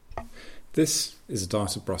This is a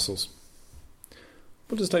Diet of Brussels.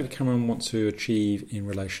 What does David Cameron want to achieve in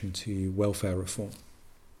relation to welfare reform?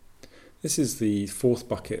 This is the fourth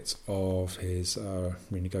bucket of his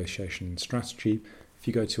renegotiation strategy. If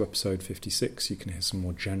you go to episode 56, you can hear some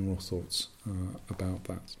more general thoughts about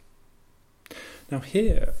that. Now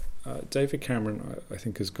here, David Cameron, I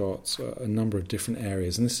think, has got a number of different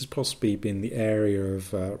areas, and this has possibly been the area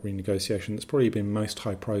of renegotiation that's probably been most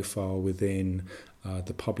high profile within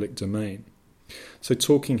the public domain. So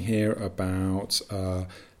talking here about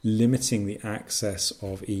limiting the access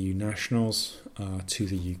of EU nationals to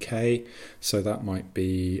the UK, so that might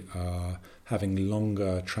be having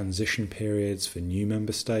longer transition periods for new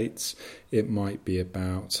member states. It might be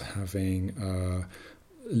about having a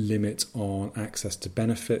limit on access to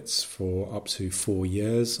benefits for up to 4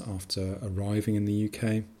 years after arriving in the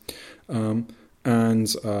UK,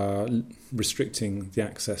 and restricting the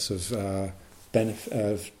access of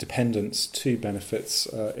dependents to benefits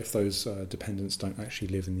if those dependents don't actually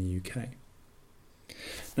live in the UK.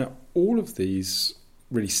 Now, all of these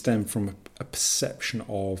really stem from a perception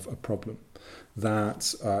of a problem,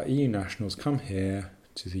 that EU nationals come here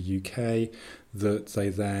to the UK, that they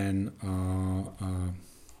then are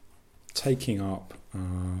taking up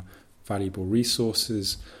valuable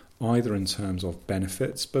resources, either in terms of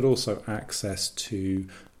benefits, but also access to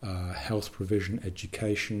health provision,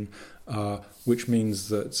 education, which means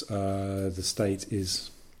that the state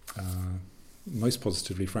is, most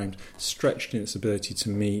positively framed, stretched in its ability to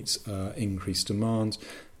meet increased demand,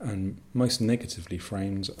 and most negatively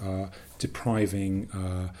framed, depriving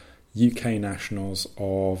UK nationals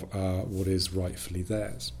of what is rightfully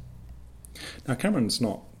theirs. Now, Cameron's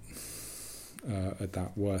not at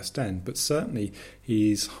that worst end, but certainly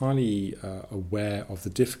he's highly aware of the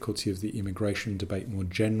difficulty of the immigration debate more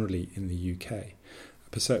generally in the UK, a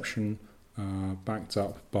perception backed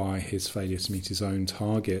up by his failure to meet his own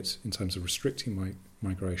target in terms of restricting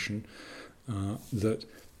migration, that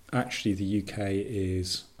actually the UK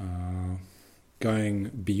is going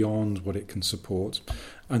beyond what it can support,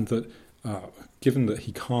 and that given that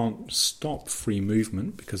he can't stop free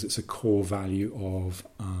movement because it's a core value of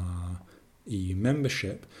EU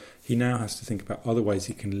membership, he now has to think about other ways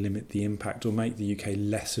he can limit the impact or make the UK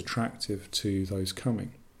less attractive to those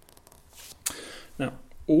coming. Now,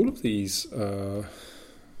 all of these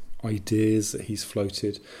ideas that he's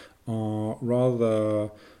floated are rather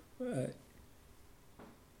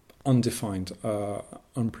undefined,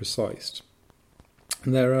 unprecise.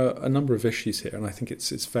 And there are a number of issues here, and I think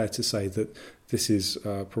it's fair to say that this is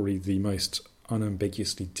probably the most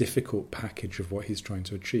unambiguously difficult package of what he's trying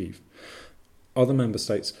to achieve. Other member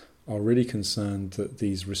states are really concerned that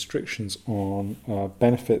these restrictions on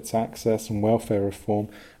benefits, access and welfare reform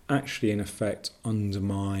actually in effect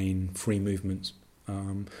undermine free movement,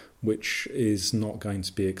 which is not going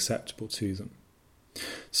to be acceptable to them.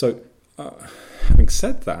 So having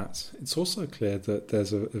said that, it's also clear that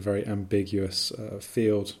there's a very ambiguous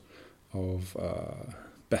field of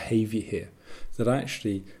behaviour here, that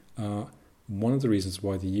actually one of the reasons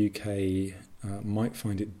why the UK might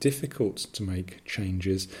find it difficult to make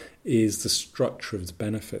changes is the structure of the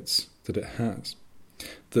benefits that it has.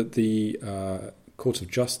 That the Court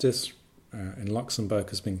of Justice in Luxembourg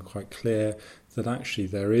has been quite clear that actually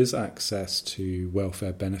there is access to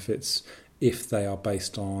welfare benefits if they are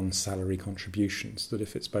based on salary contributions, that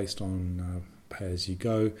if it's based on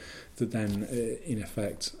pay-as-you-go, that then in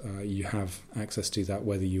effect you have access to that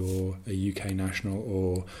whether you're a UK national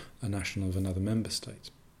or a national of another member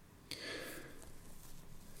state.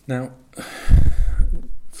 Now,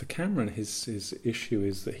 for Cameron, his issue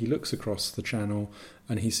is that he looks across the channel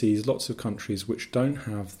and he sees lots of countries which don't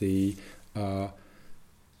have the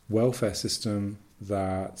welfare system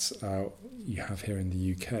that you have here in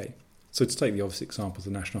the UK. So to take the obvious example, the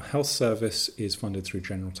National Health Service is funded through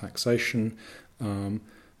general taxation,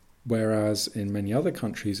 whereas in many other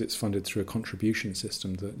countries it's funded through a contribution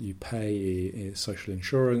system that you pay social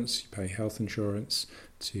insurance, you pay health insurance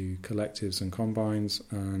to collectives and combines,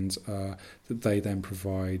 and that they then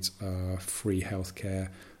provide free healthcare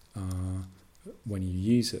when you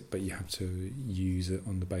use it, but you have to use it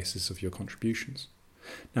on the basis of your contributions.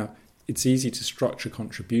 Now, it's easy to structure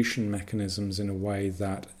contribution mechanisms in a way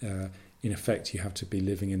that, in effect, you have to be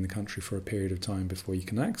living in the country for a period of time before you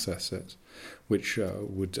can access it, which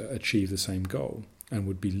would achieve the same goal and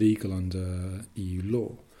would be legal under EU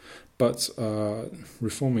law. But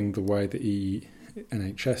reforming the way the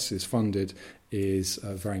NHS is funded is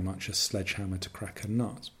very much a sledgehammer to crack a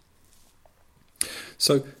nut.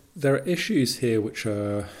 So there are issues here which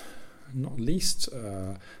are not least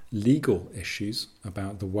legal issues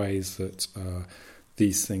about the ways that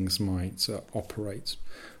these things might operate.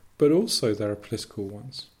 But also there are political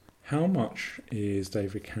ones. How much is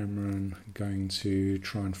David Cameron going to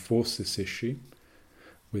try and force this issue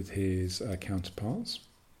with his counterparts?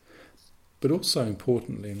 But also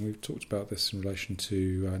importantly, and we've talked about this in relation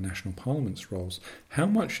to national parliaments' roles, how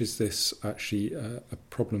much is this actually a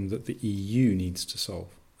problem that the EU needs to solve?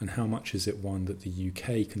 And how much is it one that the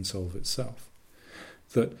UK can solve itself?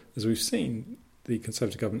 That, as we've seen, the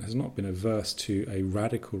Conservative government has not been averse to a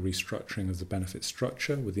radical restructuring of the benefit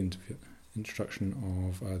structure with the introduction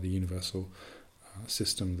of the universal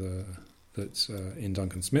system that Ian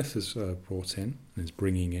Duncan Smith has brought in and is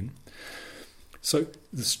bringing in. So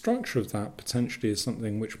the structure of that potentially is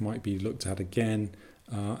something which might be looked at again,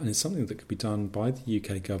 and it's something that could be done by the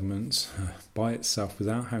UK government by itself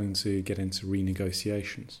without having to get into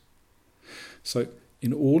renegotiations. So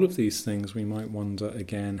in all of these things, we might wonder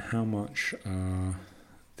again how much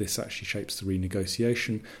this actually shapes the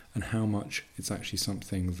renegotiation and how much it's actually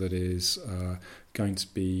something that is going to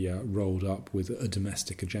be rolled up with a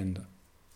domestic agenda.